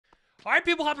All right,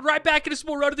 people, hopping right back into some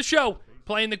more Road to the Show.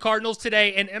 Playing the Cardinals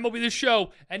today, and MLB The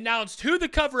Show announced who the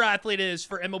cover athlete is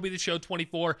for MLB The Show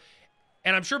 24.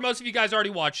 And I'm sure most of you guys already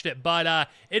watched it, but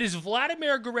it is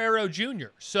Vladimir Guerrero Jr.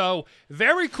 So,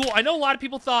 very cool. I know a lot of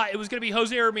people thought it was going to be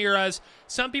Jose Ramirez.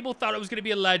 Some people thought it was going to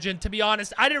be a legend. To be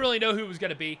honest, I didn't really know who it was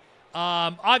going to be.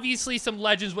 Obviously, some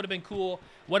legends would have been cool,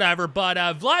 whatever. But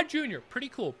Vlad Jr., pretty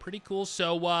cool, pretty cool.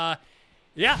 So,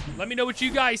 yeah, let me know what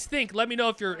you guys think. Let me know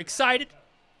if you're excited,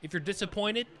 if you're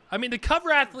disappointed. I mean, the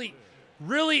cover athlete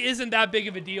really isn't that big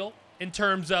of a deal in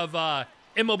terms of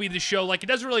MLB The Show. Like, it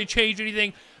doesn't really change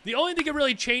anything. The only thing it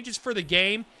really changes for the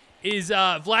game is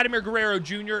Vladimir Guerrero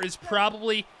Jr. is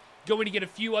probably going to get a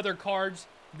few other cards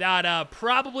that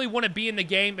probably wouldn't be in the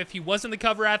game if he wasn't the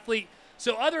cover athlete.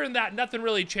 So other than that, nothing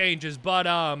really changes. But,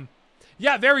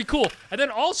 yeah, very cool. And then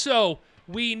also,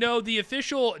 we know the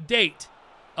official date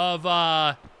of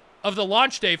the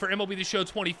launch day for MLB The Show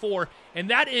 24, and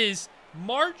that is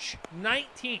March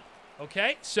 19th.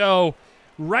 Okay, so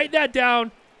write that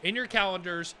down in your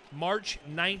calendars, March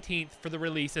 19th for the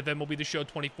release of MLB The Show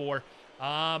 24.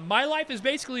 My life is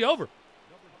basically over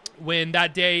when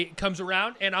that day comes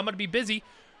around, and I'm going to be busy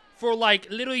for like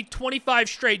literally 25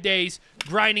 straight days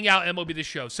grinding out MLB The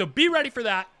Show. So be ready for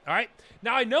that, all right?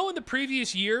 Now, I know in the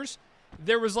previous years,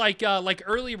 there was like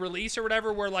early release or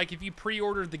whatever where like if you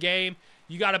pre-ordered the game,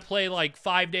 you got to play like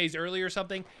 5 days early or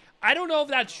something. I don't know if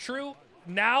that's true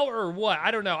now or what.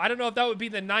 I don't know. I don't know if that would be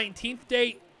the 19th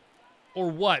date or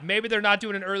what. Maybe they're not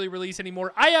doing an early release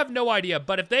anymore. I have no idea.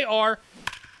 But if they are,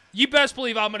 you best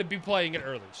believe I'm going to be playing it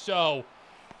early. So,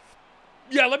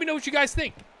 yeah, let me know what you guys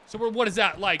think. So, what is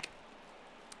that? Like,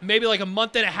 maybe like a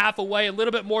month and a half away. A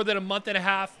little bit more than a month and a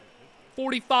half.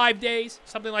 45 days.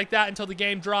 Something like that until the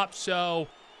game drops. So,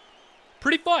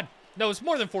 pretty fun. No, it's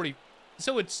more than 40.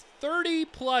 So, it's 30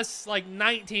 plus like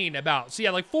 19 about. So, yeah,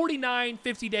 like 49,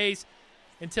 50 days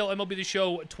until MLB The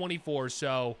Show 24.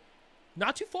 So,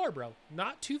 not too far, bro.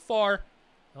 Not too far.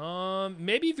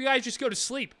 Maybe if you guys just go to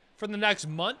sleep for the next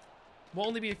month, we'll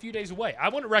only be a few days away. I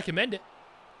wouldn't recommend it.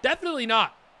 Definitely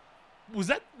not. Was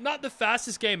that not the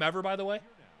fastest game ever, by the way?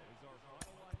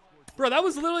 Bro, that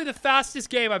was literally the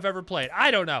fastest game I've ever played. I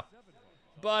don't know.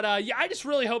 But, yeah, I just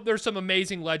really hope there's some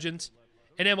amazing legends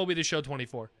in MLB The Show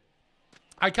 24.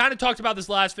 I kind of talked about this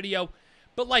last video,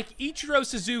 but like Ichiro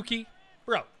Suzuki,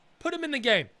 bro, put him in the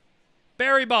game.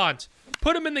 Barry Bonds,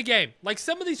 put him in the game. Like,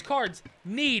 some of these cards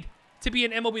need to be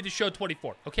in MLB The Show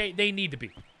 24, okay? They need to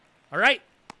be. All right?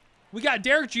 We got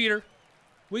Derek Jeter.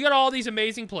 We got all these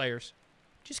amazing players.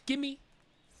 Just give me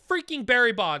freaking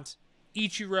Barry Bonds,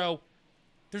 Ichiro.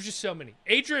 There's just so many.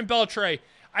 Adrian Beltre,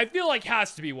 I feel like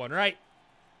has to be one, right?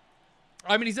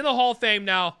 I mean, he's in the Hall of Fame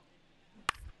now.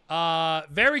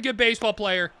 Very good baseball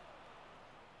player.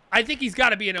 I think he's got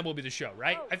to be in MLB The Show,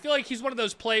 right? I feel like he's one of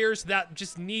those players that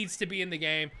just needs to be in the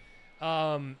game.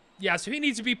 Yeah, so he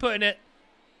needs to be put in it.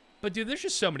 But, dude, there's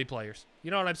just so many players.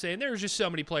 You know what I'm saying? There's just so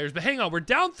many players. But hang on, we're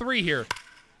down 3 here.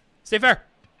 Stay fair.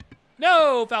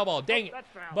 No, foul ball. Dang it.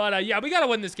 But, yeah, we got to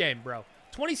win this game, bro.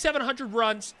 2,700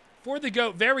 runs for the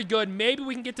GOAT. Very good. Maybe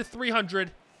we can get to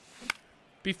 300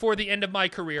 before the end of my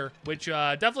career, which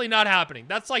definitely not happening.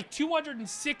 That's like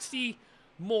 260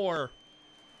 more.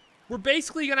 We're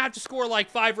basically going to have to score like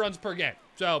 5 runs per game.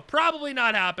 So, probably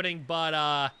not happening, but,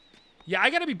 yeah,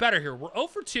 I got to be better here. We're 0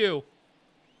 for 2.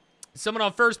 Someone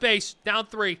on first base, down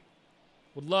 3.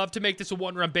 Would love to make this a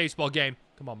 1-run baseball game.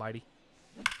 Come on, Mighty.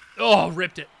 Oh,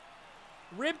 ripped it.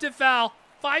 Ripped it foul.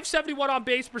 571 on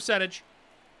base percentage.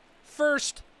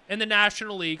 First in the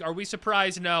National League. Are we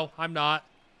surprised? No, I'm not.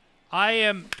 I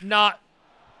am not.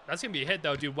 That's going to be a hit,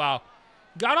 though, dude. Wow.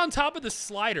 Got on top of the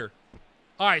slider.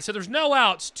 All right, so there's no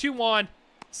outs. 2-1.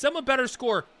 Someone better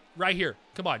score right here.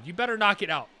 Come on, you better knock it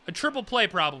out. A triple play,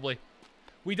 probably.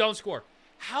 We don't score.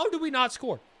 How do we not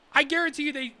score? I guarantee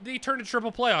you they turned a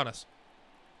triple play on us.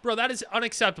 Bro, that is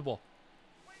unacceptable.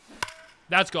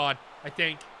 That's gone, I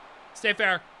think. Stay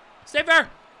fair. Stay fair.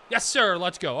 Yes, sir.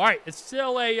 Let's go. All right, it's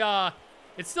still a,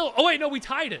 oh, wait, no, we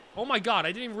tied it. Oh, my God, I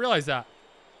didn't even realize that.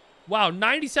 Wow,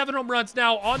 97 home runs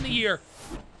now on the year.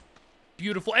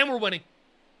 Beautiful, and we're winning.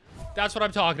 That's what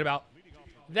I'm talking about.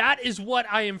 That is what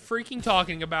I am freaking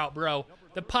talking about, bro.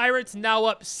 The Pirates now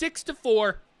up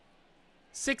 6-4.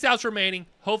 6 outs remaining.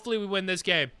 Hopefully we win this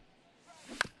game.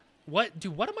 What?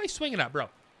 Dude, what am I swinging at, bro?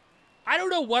 I don't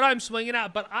know what I'm swinging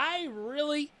at, but I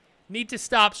really need to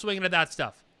stop swinging at that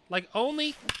stuff. Like,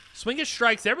 only swing at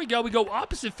strikes. There we go. We go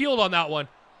opposite field on that one.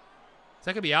 Is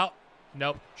that going to be out?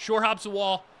 Nope. Short hops the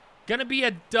wall. Going to be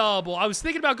a double. I was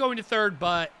thinking about going to third,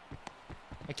 but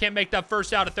I can't make that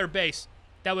first out at third base.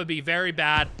 That would be very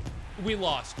bad. We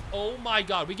lost. Oh, my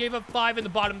God. We gave up 5 in the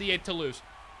bottom of the 8th to lose.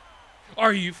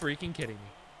 Are you freaking kidding me?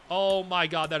 Oh my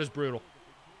God, that is brutal.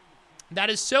 That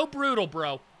is so brutal,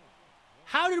 bro.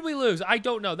 How did we lose? I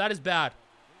don't know. That is bad.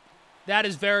 That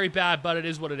is very bad, but it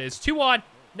is what it is. 2 on,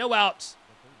 no outs.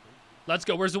 Let's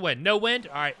go. Where's the wind? No wind?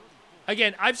 All right.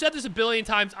 Again, I've said this a billion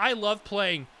times. I love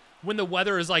playing when the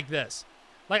weather is like this.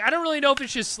 Like, I don't really know if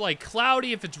it's just, like,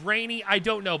 cloudy, if it's rainy. I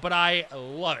don't know, but I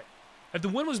love it. If the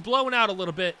wind was blowing out a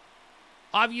little bit,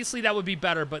 obviously that would be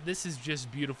better, but this is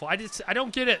just beautiful. I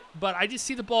don't get it, but I just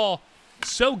see the ball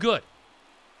so good,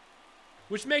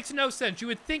 which makes no sense. You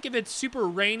would think if it's super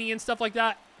rainy and stuff like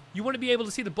that, you wouldn't be able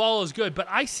to see the ball as good, but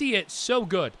I see it so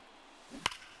good.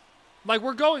 Like,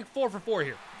 we're going 4 for 4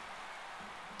 here.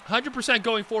 100%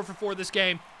 going 4 for 4 this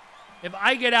game. If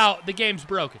I get out, the game's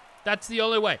broken. That's the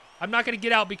only way. I'm not going to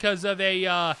get out because of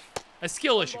a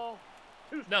skill issue.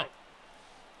 No.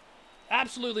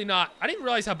 Absolutely not. I didn't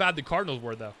realize how bad the Cardinals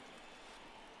were, though.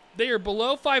 They are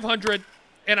below 500,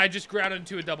 and I just grounded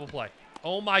into a double play.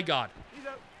 Oh, my God.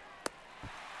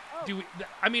 Dude,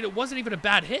 I mean, it wasn't even a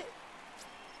bad hit.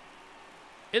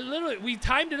 It literally, we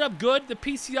timed it up good. The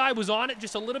PCI was on it,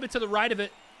 just a little bit to the right of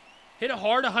it. Hit it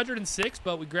hard, 106,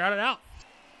 but we grounded out.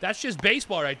 That's just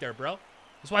baseball right there, bro.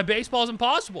 That's why baseball is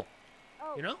impossible.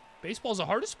 You know? Baseball is the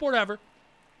hardest sport ever.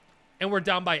 And we're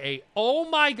down by 8. Oh,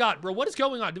 my God, bro. What is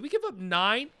going on? Did we give up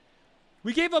 9?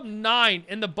 We gave up 9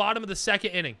 in the bottom of the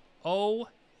 2nd inning. Oh,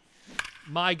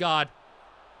 my God.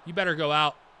 You better go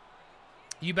out.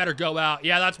 You better go out.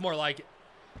 Yeah, that's more like it.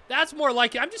 That's more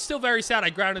like it. I'm just still very sad I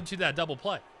grounded into that double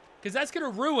play, because that's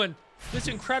going to ruin this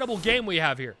incredible game we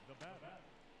have here.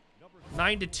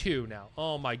 9-2 now.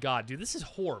 Oh, my God, dude. This is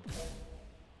horrible.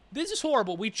 This is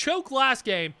horrible. We choked last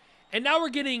game, and now we're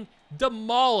getting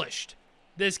demolished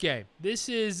this game. This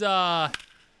is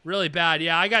really bad.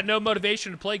 Yeah, I got no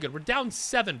motivation to play good. We're down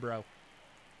 7, bro.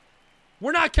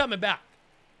 We're not coming back.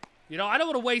 You know, I don't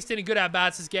want to waste any good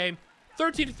at-bats this game.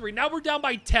 13-3. Now we're down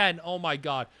by 10. Oh, my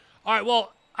God. All right,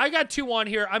 well, I got 2 on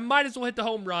here. I might as well hit the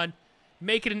home run.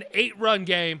 Make it an 8-run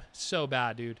game. So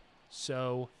bad, dude.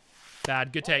 So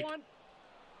bad. Good take.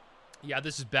 Yeah,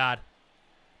 this is bad.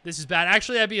 This is bad.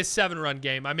 Actually, that'd be a 7-run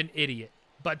game. I'm an idiot.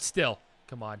 But still,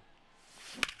 come on.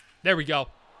 There we go.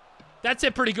 That's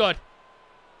it pretty good.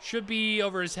 Should be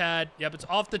over his head. Yep, it's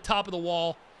off the top of the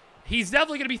wall. He's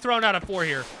definitely going to be thrown out at 4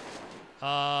 here.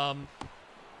 Oh,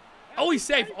 he's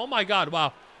safe. Oh, my God.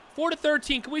 Wow.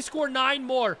 4-13. Can we score 9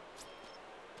 more?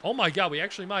 Oh, my God. We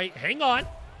actually might. Hang on.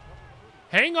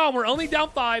 Hang on. We're only down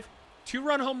 5.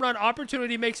 2-run home run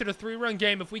opportunity makes it a 3-run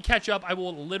game. If we catch up, I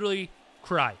will literally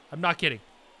cry. I'm not kidding.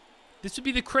 This would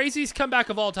be the craziest comeback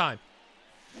of all time.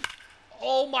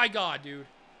 Oh, my God, dude.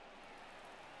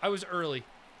 I was early.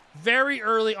 Very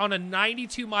early on a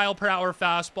 92-mile-per-hour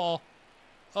fastball.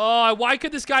 Oh, why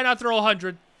could this guy not throw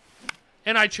 100?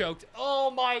 And I choked.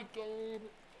 Oh, my God.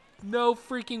 No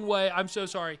freaking way. I'm so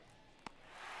sorry.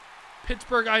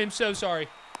 Pittsburgh, I am so sorry.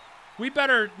 We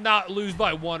better not lose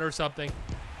by 1 or something.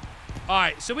 All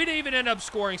right, so we didn't even end up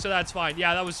scoring, so that's fine.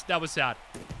 Yeah, that was sad.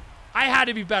 I had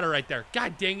to be better right there.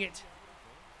 God dang it.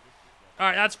 All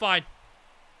right, that's fine.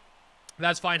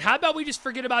 That's fine. How about we just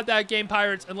forget about that game,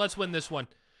 Pirates, and let's win this one.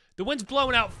 The wind's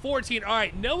blowing out 14. All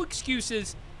right, no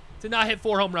excuses to not hit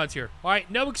 4 home runs here. All right,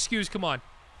 no excuse. Come on.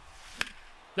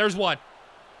 There's 1.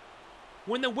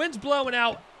 When the wind's blowing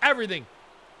out, everything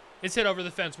is hit over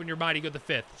the fence when you're mighty good the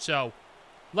 5th. So,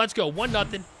 let's go.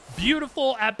 1-0.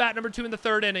 Beautiful at-bat number 2 in the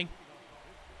 3rd inning.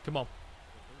 Come on.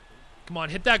 Come on,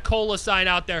 hit that cola sign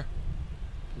out there.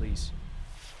 Please.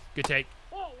 Good take.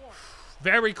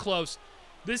 Very close.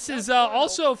 This is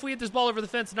also, if we hit this ball over the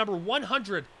fence, number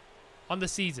 100 on the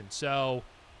season. So,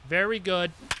 very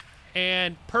good.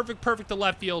 And perfect to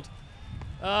left field.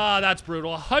 That's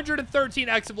brutal. 113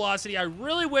 exit velocity. I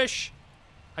really wish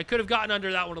I could have gotten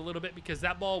under that one a little bit, because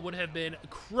that ball would have been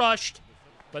crushed.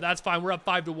 But that's fine. We're up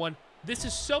 5-1. This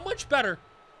is so much better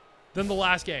than the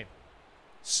last game.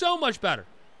 So much better.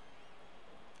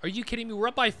 Are you kidding me? We're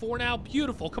up by 4 now.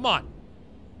 Beautiful. Come on.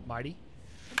 Mighty.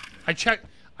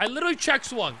 I literally check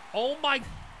swung. Oh my.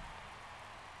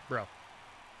 Bro.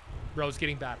 Bro, it's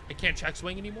getting bad. I can't check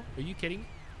swing anymore. Are you kidding me?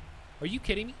 Are you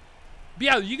kidding me? But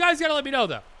yeah, you guys got to let me know,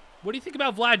 though. What do you think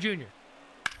about Vlad Jr.?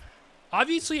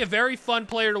 Obviously a very fun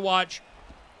player to watch.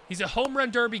 He's a home run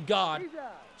derby god.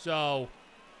 So,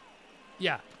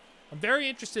 yeah. I'm very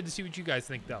interested to see what you guys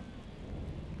think, though.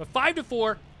 But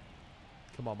 5-4.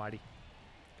 Come on, Mighty.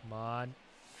 Come on.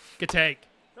 Good take.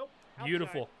 Nope.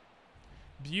 Beautiful.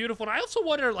 Beautiful. And I also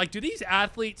wonder, like, do these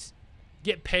athletes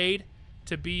get paid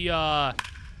to be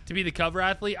the cover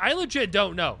athlete? I legit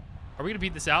don't know. Are we going to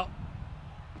beat this out?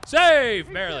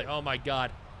 Save! Barely. Oh, my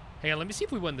God. Hang on. Let me see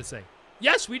if we win this thing.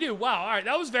 Yes, we do. Wow. All right,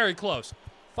 that was very close.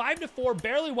 5-4,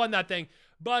 barely won that thing.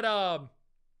 But,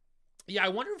 yeah, I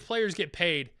wonder if players get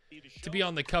paid to be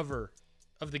on the cover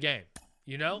of the game.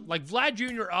 You know? Like, Vlad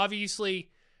Jr. obviously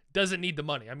doesn't need the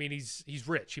money. I mean, he's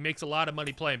rich. He makes a lot of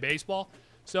money playing baseball.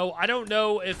 So, I don't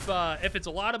know if it's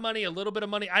a lot of money, a little bit of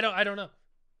money. I don't know.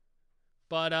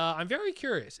 But I'm very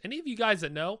curious. Any of you guys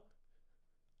that know,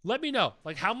 let me know.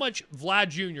 Like, how much Vlad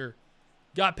Jr.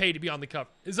 got paid to be on the cover?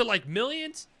 Is it like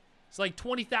millions? It's like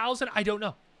 20,000? I don't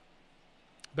know.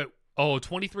 But, oh,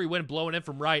 23 win blowing in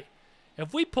from right.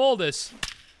 If we pull this,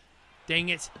 dang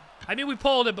it. I mean, we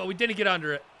pulled it, but we didn't get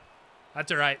under it.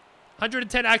 That's all right.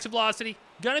 110 exit velocity.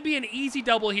 Gonna be an easy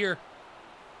double here.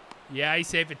 Yeah, he's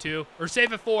safe at 2. Or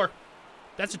safe at 4.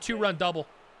 That's a 2-run double.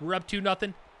 We're up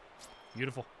 2-0.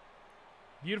 Beautiful.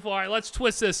 Beautiful. All right, let's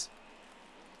twist this.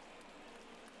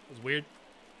 That was weird.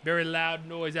 Very loud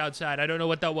noise outside. I don't know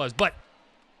what that was, but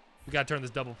we got to turn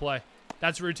this double play.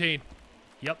 That's routine.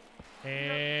 Yep.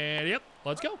 And, yep,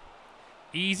 let's go.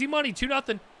 Easy money,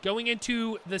 2-0. Going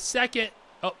into the second.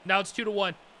 Oh, now it's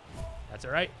 2-1. That's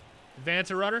all right.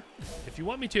 Advance a runner if you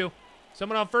want me to.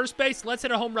 Someone on first base. Let's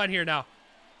hit a home run here now.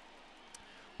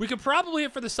 We could probably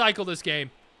hit for the cycle this game.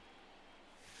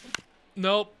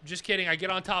 Nope, just kidding. I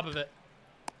get on top of it.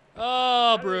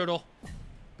 Oh, brutal.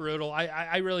 Brutal.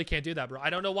 I really can't do that, bro. I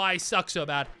don't know why I suck so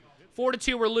bad.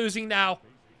 4-2, we're losing now.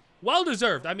 Well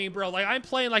deserved. I mean, bro, like, I'm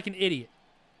playing like an idiot.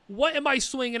 What am I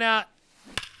swinging at?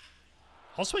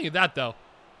 I'll swing at that, though.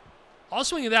 I'll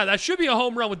swing at that. That should be a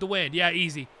home run with the wind. Yeah,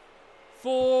 easy.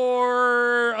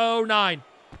 409.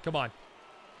 Come on.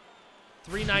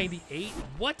 398.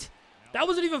 What? That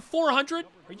wasn't even 400?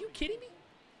 Are you kidding me?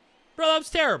 Bro, that was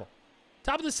terrible.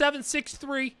 Top of the 7,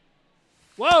 6-3.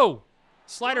 Whoa.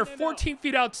 Slider 14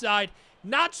 feet outside.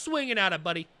 Not swinging at it,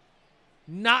 buddy.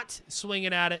 Not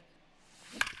swinging at it.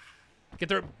 Get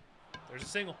through. There's a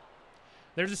single.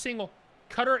 There's a single.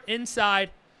 Cutter inside.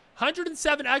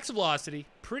 107 exit velocity.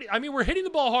 Pretty. I mean, we're hitting the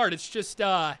ball hard. It's just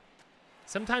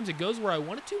sometimes it goes where I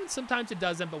want it to, and sometimes it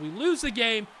doesn't. But we lose the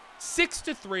game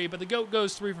 6-3. But the GOAT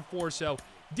goes 3 for 4. So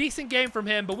decent game from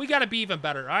him. But we got to be even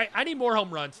better. All right. I need more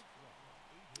home runs.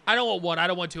 I don't want 1. I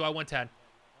don't want 2. I want 10.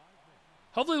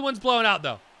 Hopefully the wind's blowing out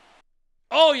though.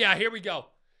 Oh yeah, here we go.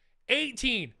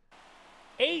 18.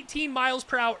 18 miles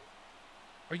per hour.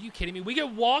 Are you kidding me? We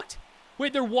get walked.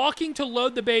 Wait, they're walking to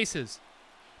load the bases.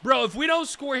 Bro, if we don't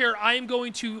score here, I am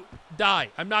going to die.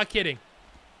 I'm not kidding.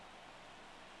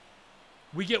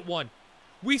 We get 1.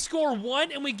 We score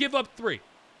 1 and we give up 3.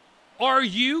 Are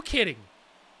you kidding?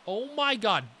 Oh my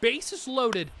God. Bases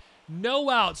loaded. No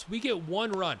outs. We get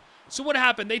 1 run. So what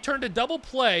happened? They turned a double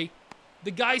play. The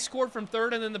guy scored from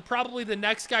third and then probably the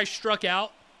next guy struck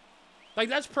out. Like,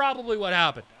 that's probably what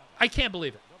happened. I can't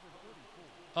believe it.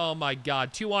 Oh my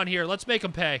God. 2 on here. Let's make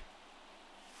them pay.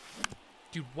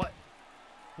 Dude, what?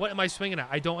 What am I swinging at?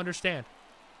 I don't understand.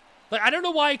 Like, I don't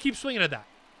know why I keep swinging at that.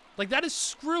 Like, that is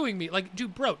screwing me. Like,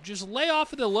 dude, bro, just lay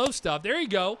off of the low stuff. There you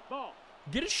go.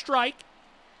 Get a strike.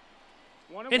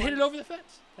 And hit it over the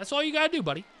fence. That's all you got to do,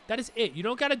 buddy. That is it. You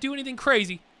don't got to do anything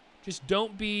crazy. Just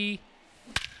don't be...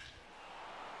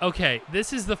 Okay,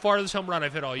 this is the farthest home run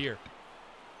I've hit all year.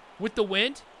 With the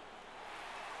wind.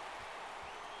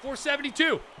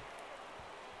 472.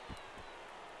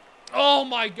 Oh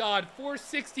my God,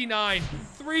 469.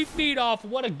 3 feet off.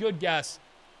 What a good guess.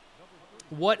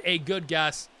 What a good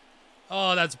guess.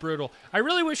 Oh, that's brutal. I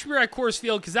really wish we were at Coors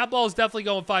Field because that ball is definitely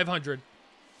going 500.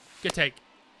 Good take.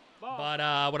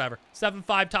 But, whatever.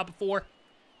 7-5, top of 4.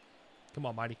 Come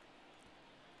on, Mighty.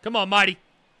 Come on, Mighty.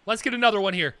 Let's get another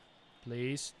one here.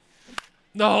 Please.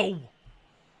 No.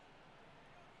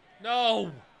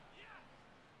 No.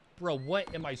 Bro,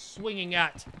 what am I swinging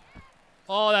at?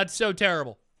 Oh, that's so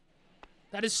terrible.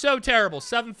 That is so terrible.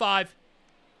 7-5.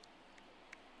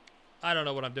 I don't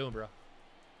know what I'm doing, bro.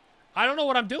 I don't know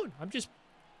what I'm doing. I'm just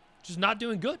not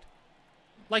doing good.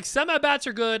 Like, semi-bats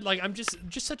are good. Like, I'm just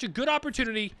such a good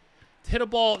opportunity to hit a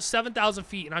ball 7,000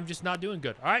 feet, and I'm just not doing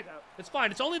good. All right? It's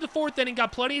fine. It's only the 4th inning.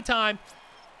 Got plenty of time.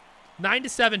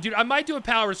 9-7. Dude, I might do a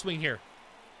power swing here.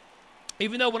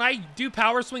 Even though when I do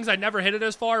power swings, I never hit it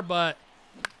as far, but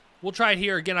we'll try it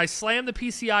here. Again, I slammed the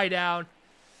PCI down.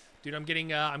 Dude, I'm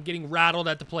getting rattled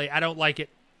at the plate. I don't like it.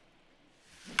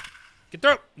 Get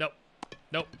through. Nope.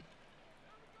 Nope.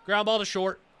 Ground ball to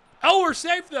short. Oh, we're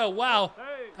safe, though. Wow.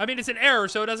 I mean, it's an error,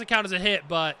 so it doesn't count as a hit,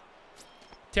 but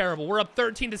terrible. We're up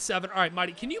 13-7. All right,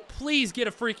 Mighty, can you please get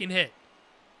a freaking hit?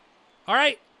 All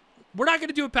right? We're not going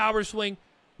to do a power swing.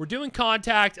 We're doing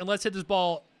contact, and let's hit this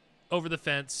ball over the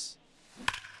fence.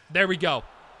 There we go.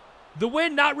 The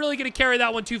wind not really going to carry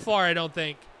that one too far, I don't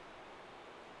think.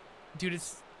 Dude,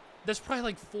 That's probably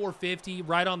like 450,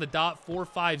 right on the dot,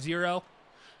 450.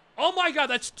 Oh my God,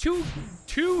 that's two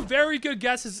very good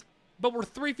guesses, but we're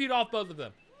 3 feet off both of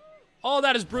them. Oh,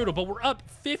 that is brutal, but we're up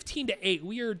 15-8.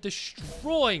 We are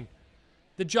destroying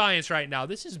the Giants right now.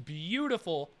 This is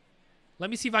beautiful. Let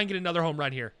me see if I can get another home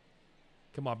run here.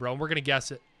 Come on, bro, and we're going to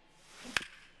guess it.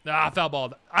 Ah, foul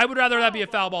ball. I would rather that be a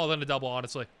foul ball than a double,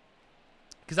 honestly,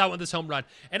 because I want this home run.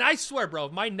 And I swear, bro,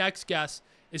 if my next guess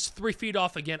is 3 feet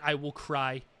off again, I will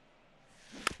cry.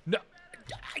 No,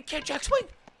 I can't jack swing.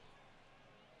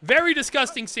 Very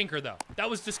disgusting sinker, though. That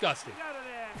was disgusting.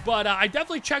 But I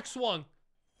definitely check swung.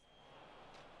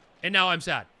 And now I'm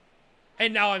sad.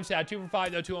 2 for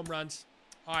 5, though, 2 home runs.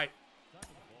 All right.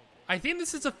 I think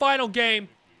this is the final game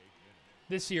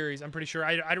this series. I'm pretty sure.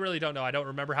 I really don't know. I don't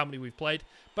remember how many we've played.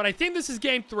 But I think this is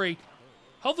game 3.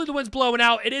 Hopefully the wind's blowing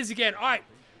out. It is again. All right.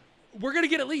 We're going to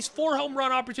get at least 4 home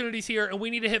run opportunities here, and we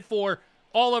need to hit 4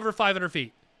 all over 500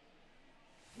 feet.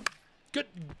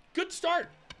 Good start.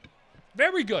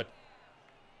 Very good.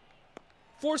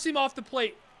 Force him off the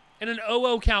plate. And an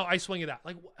 0-0 count, I swing at that.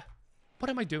 Like, what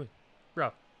am I doing?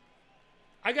 Bro,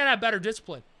 I got to have better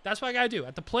discipline. That's what I got to do.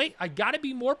 At the plate, I got to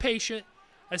be more patient,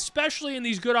 especially in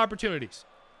these good opportunities.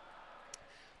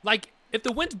 Like, if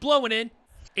the wind's blowing in,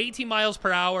 18 miles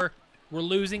per hour, we're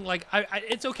losing. Like,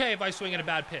 it's okay if I swing at a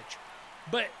bad pitch.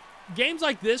 But games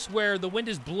like this where the wind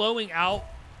is blowing out,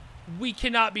 we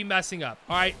cannot be messing up,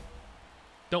 all right?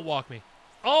 Don't walk me.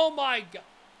 Oh, my God.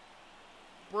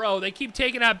 Bro, they keep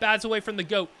taking at-bats away from the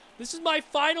GOAT. This is my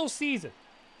final season.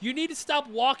 You need to stop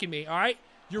walking me, all right?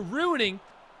 You're ruining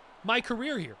my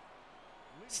career here.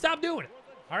 Stop doing it,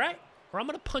 all right? Or I'm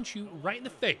going to punch you right in the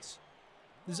face.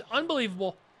 This is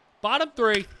unbelievable. Bottom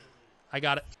 3. I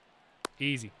got it.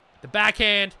 Easy. The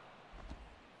backhand.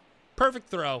 Perfect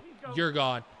throw. You're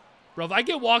gone. Bro, if I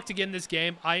get walked again this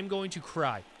game, I am going to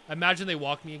cry. Imagine they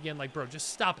walk me again. Like, bro, just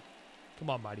stop it. Come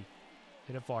on, Mighty.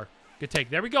 Hit it far. Good take.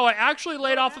 There we go. I actually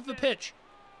laid off of the pitch.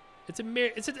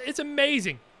 It's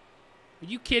amazing. Are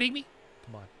you kidding me?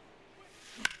 Come on.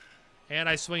 And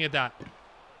I swing at that.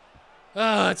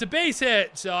 It's a base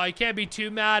hit, so I can't be too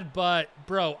mad. But,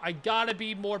 bro, I got to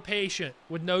be more patient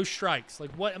with no strikes.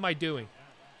 Like, what am I doing?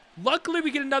 Luckily,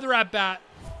 we get another at-bat.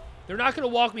 They're not going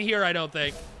to walk me here, I don't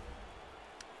think.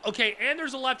 Okay, and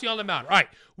there's a lefty on the mound. All right,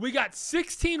 we got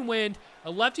 16 wind,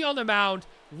 a lefty on the mound.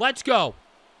 Let's go.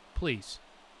 Please.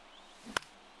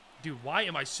 Dude, why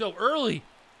am I so early?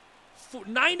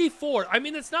 94. I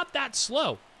mean, it's not that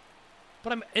slow.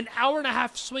 But I'm an hour and a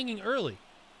half swinging early.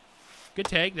 Good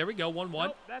take. There we go. 1-1.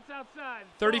 Nope, that's outside.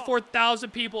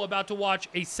 34,000 people about to watch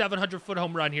a 700-foot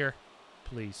home run here.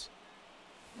 Please.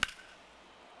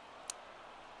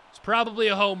 It's probably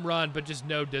a home run, but just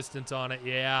no distance on it.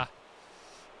 Yeah.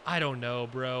 I don't know,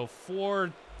 bro.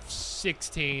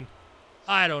 416.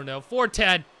 I don't know.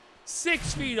 410.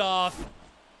 6 feet off.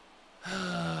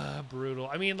 Brutal.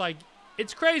 I mean, like,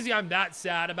 it's crazy I'm that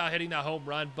sad about hitting that home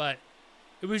run, but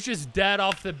it was just dead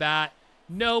off the bat.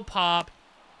 No pop.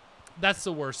 That's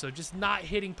the worst. So just not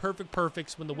hitting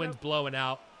perfects when the wind's blowing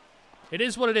out. It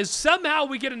is what it is. Somehow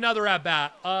we get another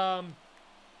at-bat. I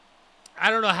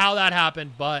don't know how that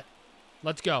happened, but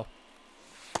let's go.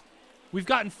 We've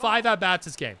gotten 5 at-bats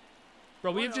this game.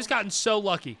 Bro, we have just gotten so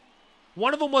lucky.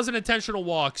 One of them was an intentional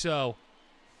walk, so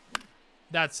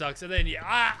that sucks. And then, yeah,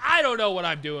 I don't know what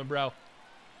I'm doing, bro.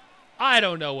 I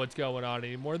don't know what's going on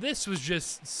anymore. This was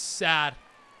just sad.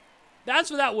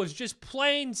 That's what that was, just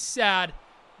plain sad.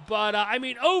 But, I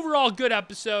mean, overall, good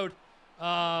episode.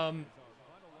 I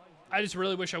just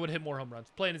really wish I would hit more home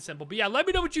runs. Plain and simple. But, yeah, let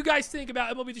me know what you guys think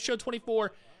about MLB The Show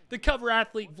 24, the cover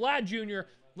athlete, Vlad Jr.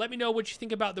 Let me know what you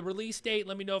think about the release date.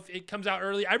 Let me know if it comes out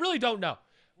early. I really don't know.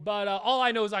 But all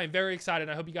I know is I am very excited.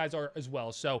 I hope you guys are as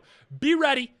well. So, be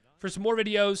ready for some more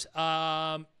videos.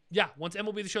 Yeah, once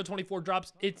MLB The Show 24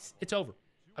 drops, it's over.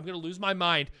 I'm going to lose my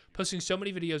mind posting so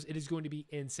many videos. It is going to be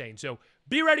insane. So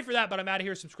be ready for that, but I'm out of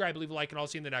here. Subscribe, leave a like, and I'll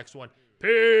see you in the next one.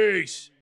 Peace.